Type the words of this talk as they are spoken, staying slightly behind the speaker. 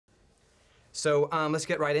So let's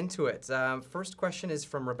get right into it. First question is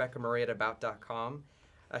from Rebecca Murray at About.com.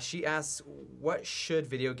 She asks, what should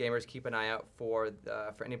video gamers keep an eye out for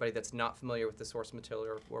anybody that's not familiar with the source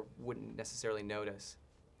material or wouldn't necessarily notice?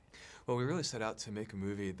 Well, we really set out to make a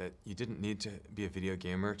movie that you didn't need to be a video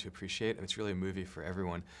gamer to appreciate, and it's really a movie for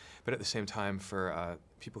everyone. But at the same time, for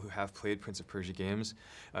people who have played Prince of Persia games,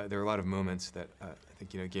 there are a lot of moments that I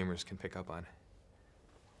think gamers can pick up on.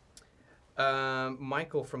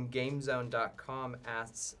 Michael from GameZone.com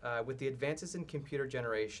asks, with the advances in computer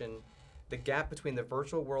generation, the gap between the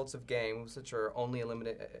virtual worlds of games, which are only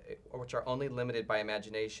limited by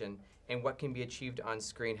imagination, and what can be achieved on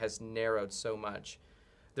screen has narrowed so much.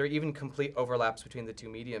 There are even complete overlaps between the two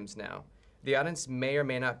mediums now. The audience may or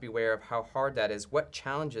may not be aware of how hard that is. What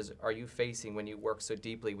challenges are you facing when you work so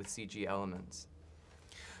deeply with CG elements?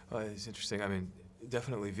 Well, it's interesting. I mean,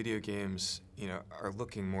 definitely video games, are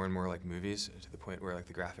looking more and more like movies to the point where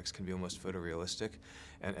the graphics can be almost photorealistic,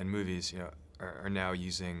 and movies, are now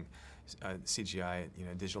using CGI,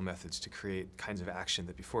 digital methods to create kinds of action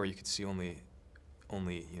that before you could see only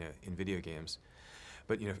in video games.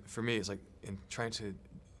 But for me, it's like in trying to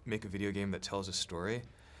make a video game that tells a story,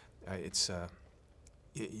 it's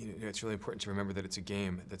really important to remember that it's a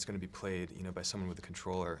game that's going to be played, by someone with a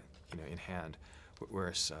controller, in hand,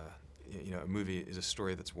 whereas a movie is a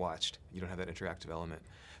story that's watched. You don't have that interactive element.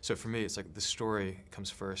 So for me, it's like the story comes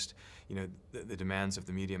first, the demands of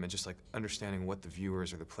the medium, and just like understanding what the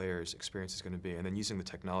viewers or the players' experience is going to be, and then using the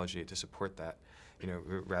technology to support that,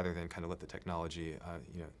 rather than kind of let the technology,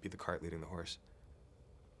 be the cart leading the horse.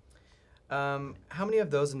 How many of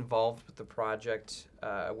those involved with the project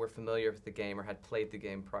were familiar with the game or had played the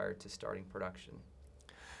game prior to starting production?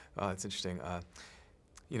 It's interesting.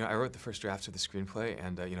 I wrote the first draft of the screenplay,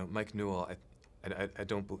 and Mike Newell,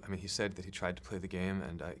 I mean, he said that he tried to play the game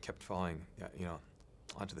and kept falling,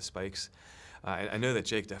 onto the spikes. I know that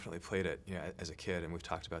Jake definitely played it, as a kid, and we've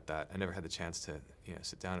talked about that. I never had the chance to,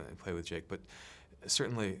 sit down and play with Jake, but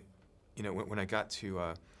certainly, when I got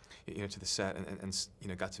to to the set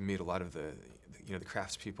and got to meet a lot of the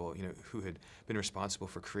craftspeople, who had been responsible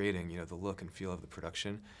for creating, the look and feel of the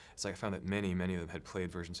production. It's like I found that many of them had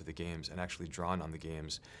played versions of the games and actually drawn on the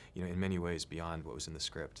games, in many ways beyond what was in the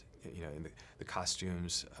script. In the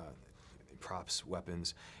costumes, props,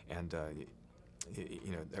 weapons, and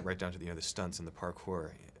right down to the stunts and the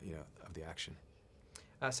parkour, of the action.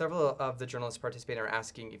 Several of the journalists participating are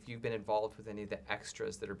asking if you've been involved with any of the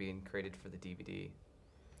extras that are being created for the DVD.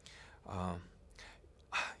 I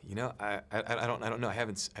don't know. I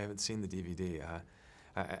haven't seen the DVD.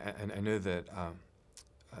 I know that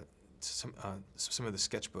some of the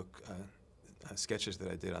sketchbook sketches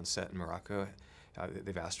that I did on set in Morocco,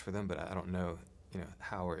 they've asked for them, but I don't know,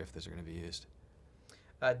 how or if those are going to be used.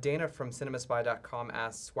 Dana from CinemaSpy.com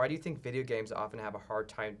asks, why do you think video games often have a hard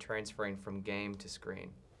time transferring from game to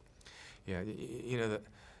screen? Yeah, in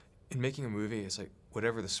making a movie, it's like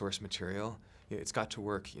whatever the source material, it's got to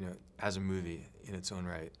work, as a movie in its own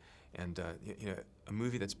right. And a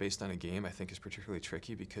movie that's based on a game, I think, is particularly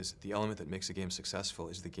tricky because the element that makes a game successful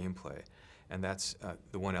is the gameplay, and that's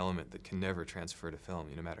the one element that can never transfer to film,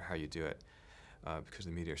 no matter how you do it, because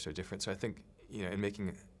the media are so different. So I think, in making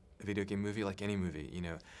a video game movie, like any movie,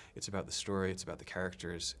 it's about the story, it's about the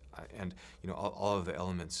characters, and all of the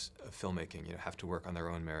elements of filmmaking, have to work on their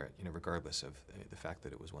own merit, regardless of the fact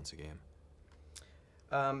that it was once a game.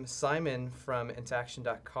 Simon from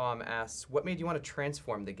Interaction.com asks, what made you want to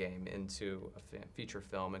transform the game into a feature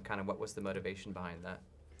film, and kind of what was the motivation behind that?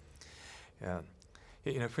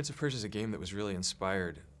 Yeah, Prince of Persia is a game that was really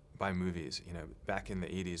inspired by movies. Back in the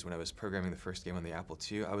 80s when I was programming the first game on the Apple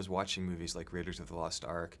II, I was watching movies like Raiders of the Lost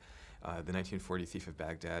Ark, the 1940 Thief of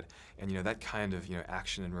Baghdad, and that kind of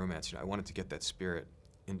action and romance. I wanted to get that spirit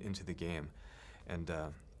into the game, and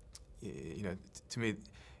to me,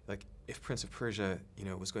 like if Prince of Persia,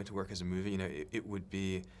 was going to work as a movie, it would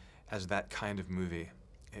be as that kind of movie,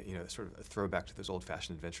 sort of a throwback to those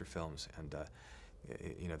old-fashioned adventure films, and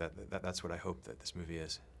that's what I hope that this movie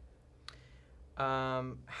is.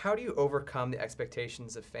 How do you overcome the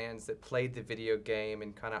expectations of fans that played the video game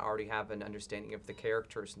and kind of already have an understanding of the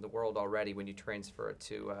characters in the world already when you transfer it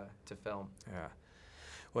to film? Yeah.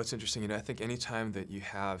 Well, it's interesting. I think any time that you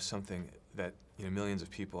have something that millions of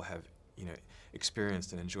people have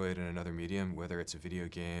experienced and enjoyed in another medium, whether it's a video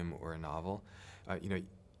game or a novel,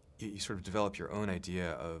 you sort of develop your own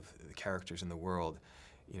idea of the characters in the world,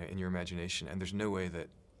 in your imagination, and there's no way that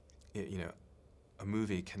a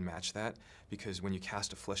movie can match that, because when you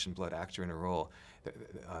cast a flesh and blood actor in a role,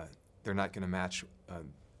 they're not going to match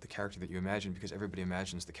the character that you imagine, because everybody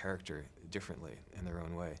imagines the character differently in their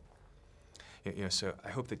own way. So I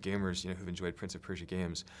hope that gamers, who've enjoyed Prince of Persia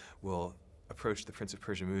games will approach the Prince of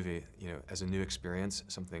Persia movie, as a new experience,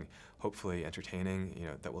 something hopefully entertaining,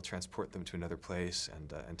 that will transport them to another place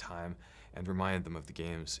and time, and remind them of the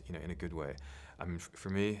games, in a good way. I mean, for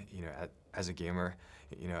me, as a gamer,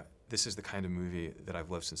 this is the kind of movie that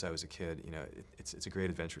I've loved since I was a kid. It's a great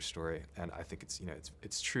adventure story, and I think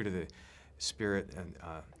it's true to the spirit and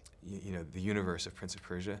the universe of Prince of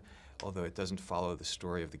Persia, although it doesn't follow the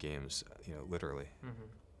story of the games, literally.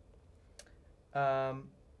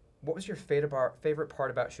 What was your favorite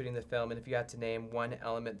part about shooting the film, and if you had to name one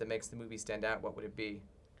element that makes the movie stand out, what would it be?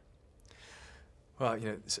 Well,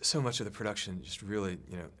 so much of the production just really,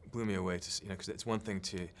 blew me away. Because it's one thing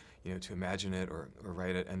to, to imagine it or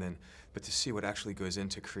write it, but to see what actually goes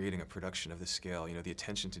into creating a production of this scale. The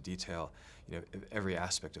attention to detail, every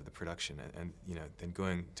aspect of the production, and then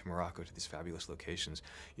going to Morocco to these fabulous locations.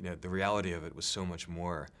 The reality of it was so much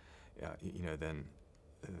more, than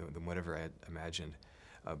whatever I had imagined.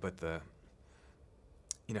 But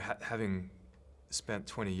having spent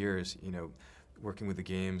 20 years, working with the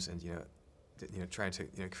games and trying to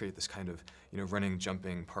create this kind of running,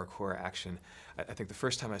 jumping, parkour action. I think the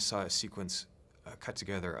first time I saw a sequence cut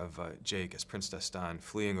together of Jake as Prince Dastan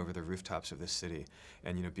fleeing over the rooftops of this city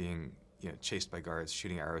and being chased by guards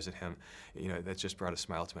shooting arrows at him, that just brought a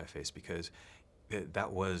smile to my face, because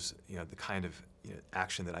that was the kind of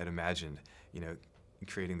action that I'd imagined in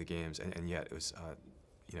creating the games, and yet it was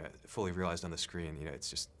fully realized on the screen.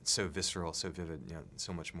 It's so visceral, so vivid,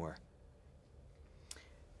 so much more.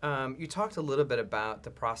 You talked a little bit about the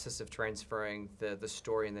process of transferring the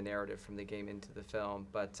story and the narrative from the game into the film,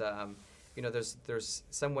 but there's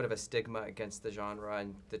somewhat of a stigma against the genre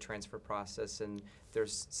and the transfer process, and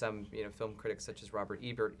there's some film critics such as Robert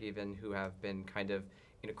Ebert even who have been kind of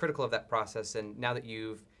critical of that process. And now that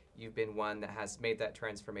you've been one that has made that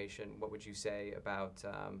transformation, what would you say about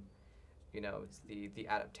the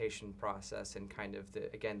adaptation process and kind of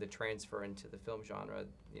the transfer into the film genre,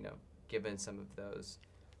 given some of those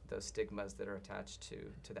stigmas that are attached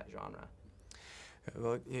to that genre?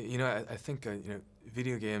 Well, I think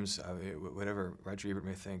video games, whatever Roger Ebert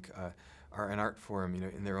may think, are an art form,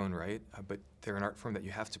 in their own right, but they're an art form that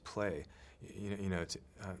you have to play,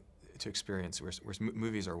 to experience, whereas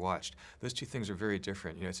movies are watched. Those two things are very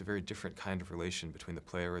different. It's a very different kind of relation between the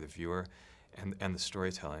player or the viewer and the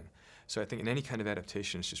storytelling. So I think in any kind of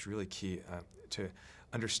adaptation, it's just really key to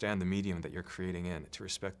understand the medium that you're creating in, to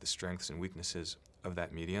respect the strengths and weaknesses of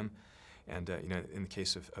that medium. And in the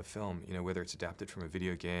case of film, whether it's adapted from a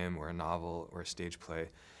video game or a novel or a stage play,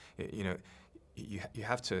 you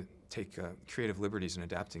have to take creative liberties in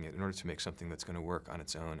adapting it in order to make something that's going to work on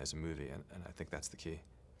its own as a movie, and I think that's the key.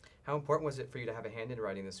 How important was it for you to have a hand in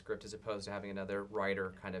writing the script as opposed to having another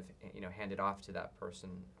writer kind of hand it off to that person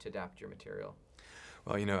to adapt your material?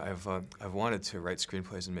 Well, I've wanted to write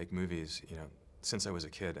screenplays and make movies, since I was a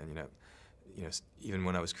kid, and even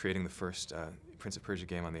when I was creating the first Prince of Persia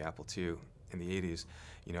game on the Apple II in the 80s,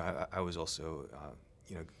 I was also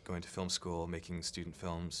going to film school, making student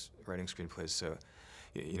films, writing screenplays. So,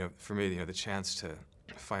 for me, the chance to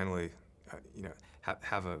finally,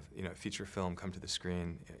 have a feature film come to the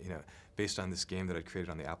screen, based on this game that I'd created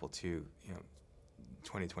on the Apple II,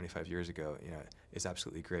 20, 25 years ago, is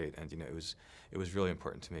absolutely great. And it was really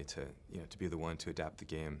important to me to be the one to adapt the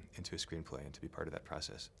game into a screenplay and to be part of that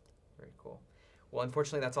process. Very cool. Well,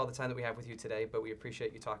 unfortunately, that's all the time that we have with you today, but we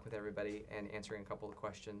appreciate you talking with everybody and answering a couple of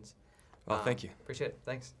questions. Well, thank you. Appreciate it.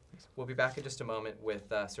 Thanks. We'll be back in just a moment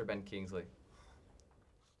with Sir Ben Kingsley.